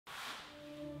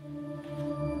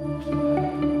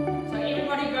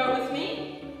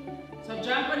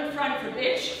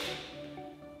itch.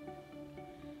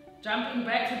 Jumping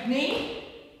back with knee.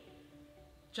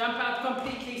 Jump out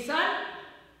completely, sun.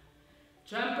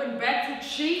 Jumping back with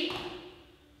chi.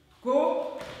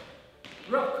 Go.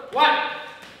 Rook. 1.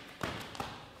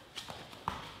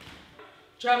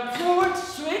 Jump forward,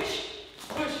 switch,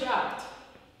 push out.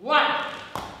 1.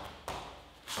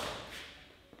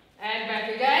 And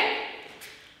back again.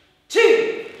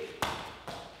 2.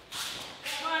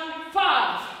 1,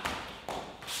 5.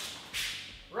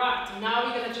 Right, now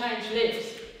we're going to change legs.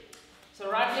 So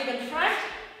right leg in front,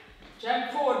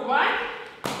 jump forward 1,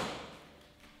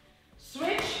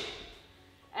 switch,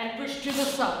 and push to the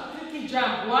side. Quickly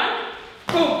jump 1,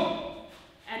 boom.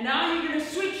 And now you're going to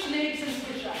switch legs and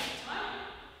push up.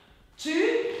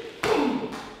 2, boom.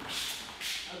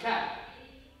 Okay.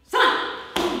 Sun.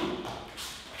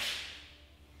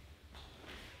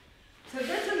 So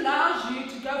this allows you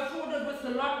to go forward with a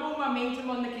lot more momentum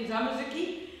on the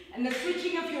Kizamizuki, and the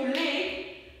switching of your leg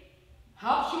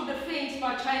helps your defense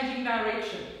by changing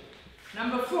direction.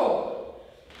 Number 4.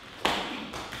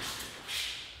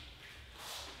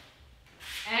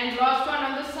 And last one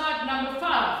on this side, number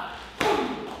 5.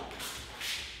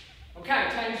 Okay,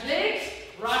 change legs,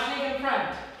 right leg in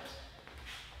front.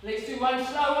 Let's do one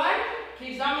slow one.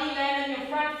 Kizami, land on your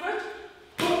front foot.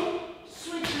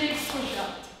 Switch legs, push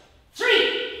out.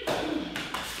 3,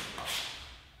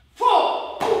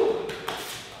 4.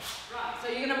 Right, so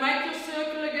you're going to make your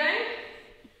circle again.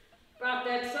 About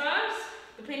that size,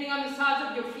 depending on the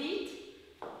size of your feet.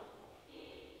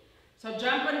 So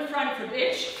jump in front foot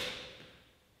itch.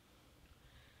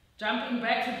 Jumping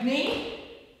back with knee.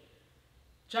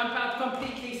 Jump out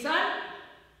completely, sun.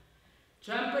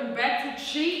 Jumping back with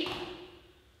chi.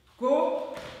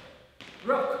 Go.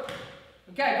 Rook.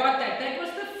 Okay, got that. That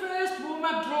was the first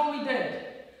warm-up drill we did.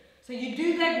 So you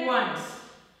do that once.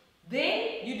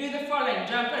 Then you do the following.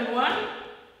 Jump in 1,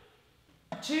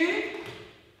 2,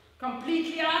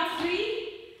 completely out 3.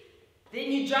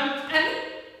 Then you jump in,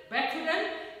 backward in,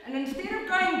 and instead of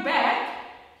going back,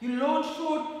 you launch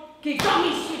forward.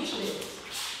 Kizami switch legs.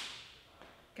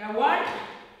 Okay, 1,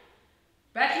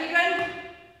 back leg in,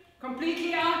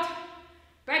 completely out,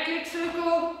 back leg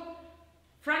circle,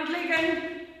 front leg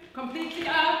in, completely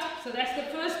out. So that's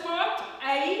the first part.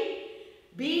 A.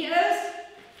 B is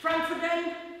front foot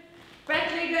in,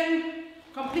 back leg in,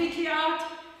 completely out,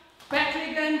 back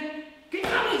leg in.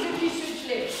 Kizamizuki switch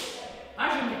legs.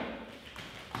 Hajime.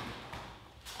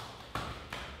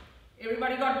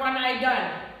 Everybody got 1A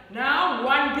done. Now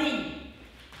 1B.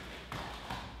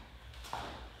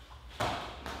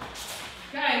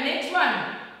 Okay, next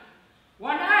one.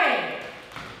 1A.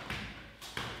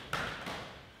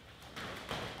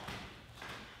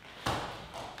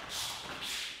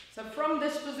 So from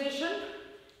this position,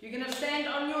 you're going to stand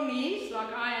on your knees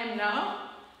like I am now,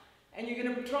 and you're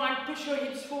going to try and push your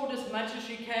hips forward as much as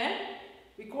you can.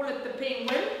 We call it the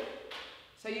penguin.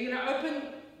 So you're going to open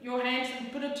your hands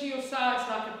and put it to your sides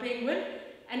like a penguin.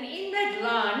 And in that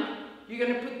line, you're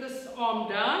going to put this arm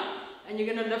down and you're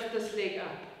going to lift this leg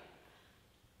up.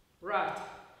 Right.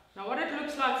 Now what it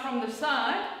looks like from the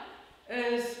side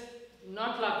is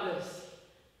not like this.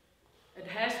 It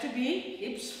has to be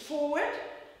hips forward,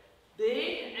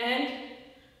 there, and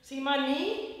see my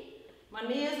knee? My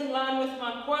knee is in line with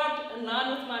my quad, in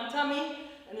line with my tummy,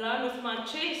 in line with my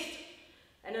chest,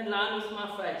 and in line with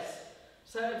my face.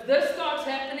 So if this starts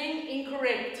happening,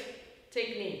 incorrect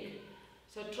technique.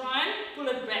 So try and pull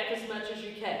it back as much as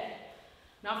you can.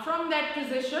 Now from that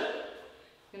position,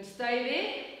 you can stay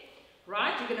there,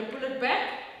 right? You're going to pull it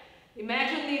back.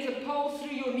 Imagine there's a pole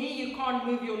through your knee, you can't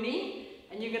move your knee,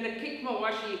 and you're going to kick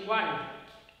mawashi 1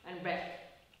 and back.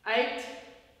 8,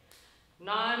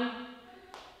 9,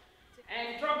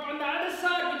 and drop on the other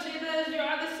side, whichever is your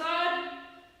other side.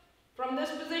 From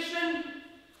this position,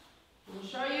 I'll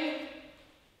show you,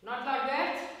 not like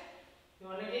that. You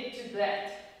want to get to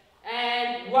that.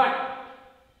 And 1,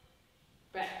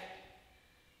 back,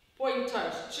 point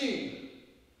toes, 2,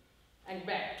 and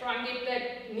back. Try and get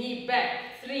that knee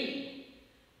back, 3,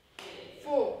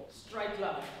 4, straight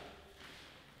line.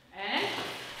 And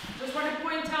just want to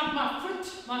point out my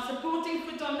foot, my supporting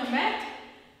foot on the mat.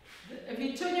 If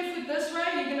you turn your foot this way,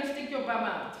 you're going to stick your bum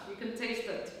out. You can test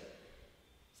it.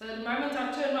 So the moment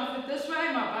I turn my foot this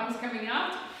way, my bum's coming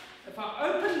out. If I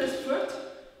open this foot,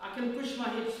 I can push my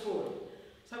hips forward.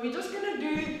 So we're just going to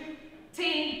do 10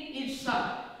 each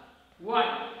side. 1,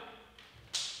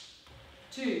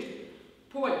 2,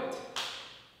 point,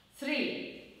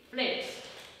 3, flex.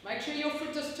 Make sure your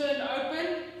foot is turned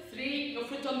open. 3, your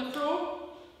foot on the floor.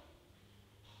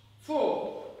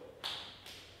 4,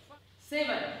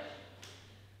 7,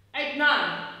 8,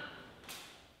 9,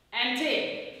 and 10.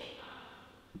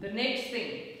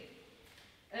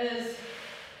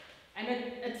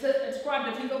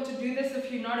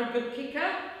 a good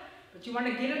kicker, but you want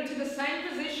to get into the same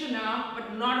position now,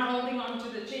 but not holding on to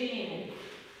the chair anymore.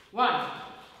 1,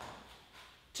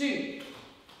 2,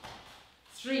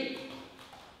 3,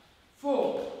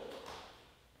 4,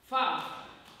 5,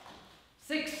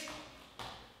 6,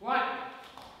 1,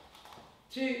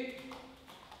 2,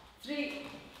 3,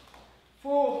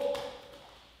 4,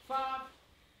 5,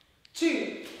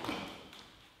 2,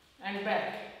 and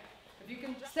back. If you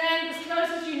can stand as close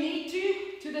as you need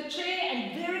to the chair,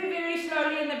 and very, very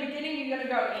slowly in the beginning, you're going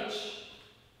to go edge,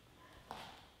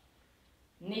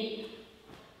 knee,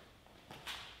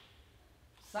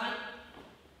 sun,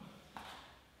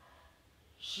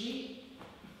 she,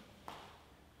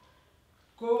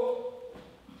 go,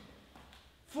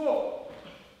 4,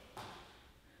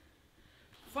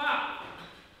 5,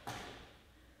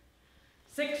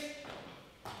 6,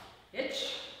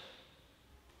 hitch,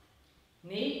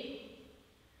 knee,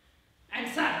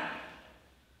 and sun.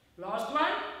 Last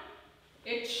one,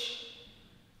 hitch,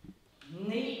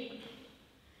 knee,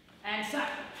 and sun.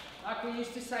 Like we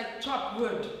used to say, chop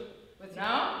wood. But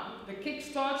now, the kick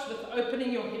starts with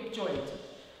opening your hip joint.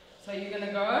 So you're going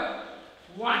to go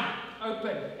 1,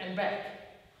 open and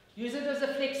back. Use it as a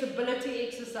flexibility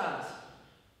exercise.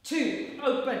 2,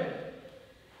 open,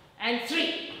 and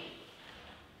 3.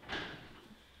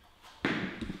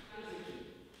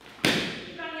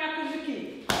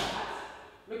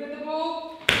 Look at the ball.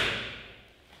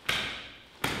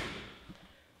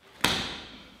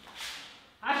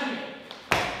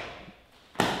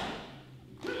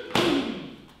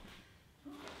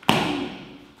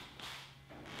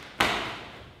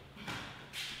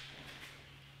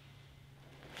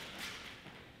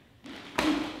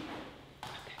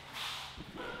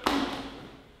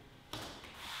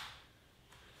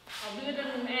 I'll do it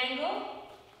at an angle.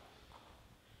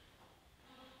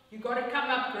 You've got to come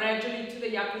up gradually to the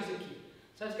yakuzuki.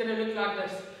 So it's going to look like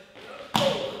this.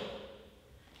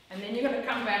 And then you're going to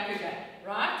come back again.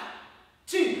 Right?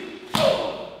 2.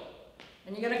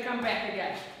 And you're going to come back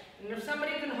again. And if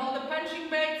somebody can hold a punching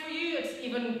bag for you, it's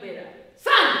even better.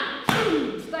 Sun!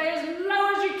 Stay as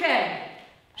low as you can.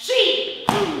 She!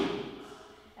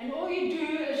 And all you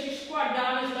do is you squat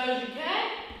down as low as you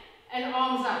can and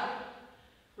arms up.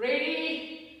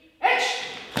 Ready? Hitch!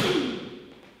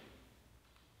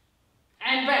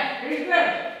 And back. Very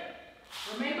good.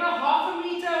 Remember, half a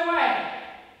meter away.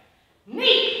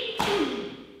 Knee.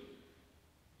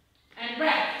 And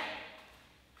back.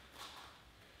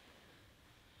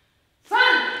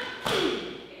 Sun.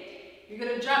 You're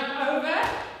going to jump over.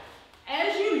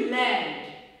 As you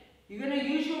land, you're going to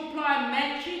use your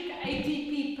plyometric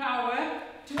ATP power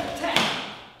to attack.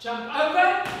 Jump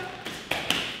over.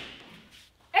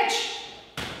 Hitch.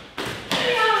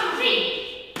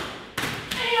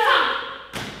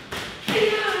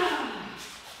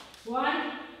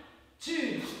 1,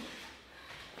 2.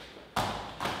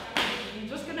 You're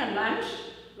just going to lunge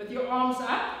with your arms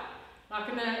up.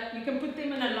 You can put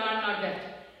them in a line like that.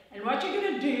 And what you're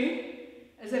going to do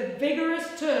is a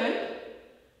vigorous turn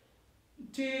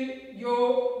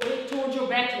towards your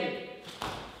back leg.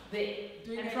 There.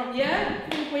 And from here,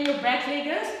 think where your back leg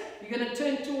is, you're going to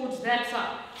turn towards that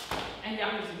side. And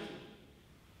yakuzuki.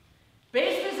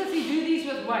 Best is if you do these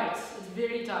with weights. It's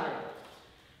very tiring.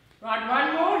 Right,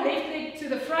 one more, left leg to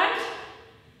the front,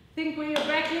 think where your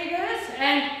back leg is,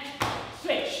 and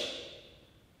switch.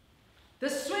 The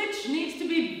switch needs to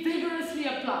be vigorously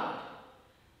applied.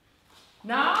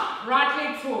 Now, right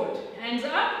leg forward, hands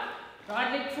up,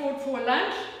 right leg forward for a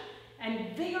lunge,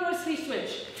 and vigorously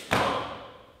switch.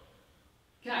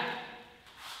 Okay,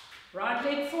 right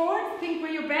leg forward, think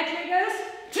where your back leg is,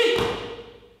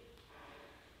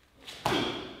 3.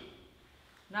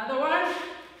 Another one.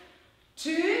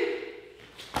 2.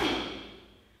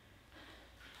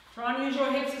 Try and use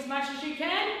your hips as much as you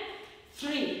can.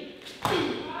 3. 5.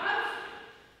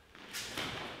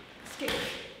 Skip.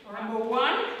 Number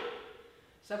 1.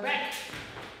 So back.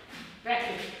 Back.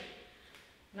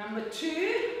 Number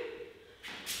 2.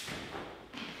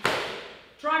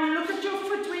 Try and look at your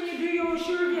foot when you do your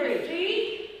shurigiri.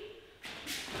 3.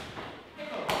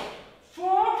 4.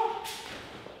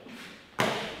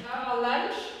 Now I'll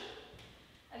lunge.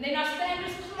 And then I stand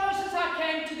as close as I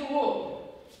can to the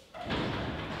wall.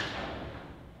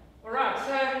 Alright,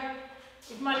 so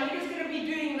if my leg is going to be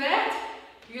doing that,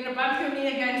 you're going to bump your knee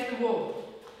against the wall.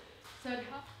 So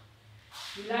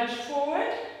you lunge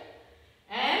forward,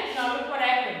 and now look what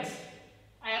happens.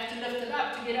 I have to lift it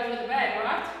up to get over the bag,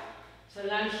 right? So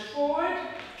lunge forward.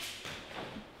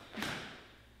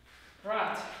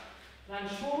 Right,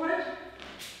 lunge forward.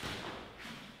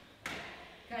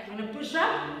 Okay, I'm going to push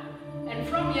up. And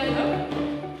from here,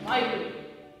 look, my way.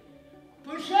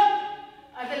 Push up.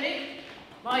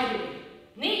 Mayuri.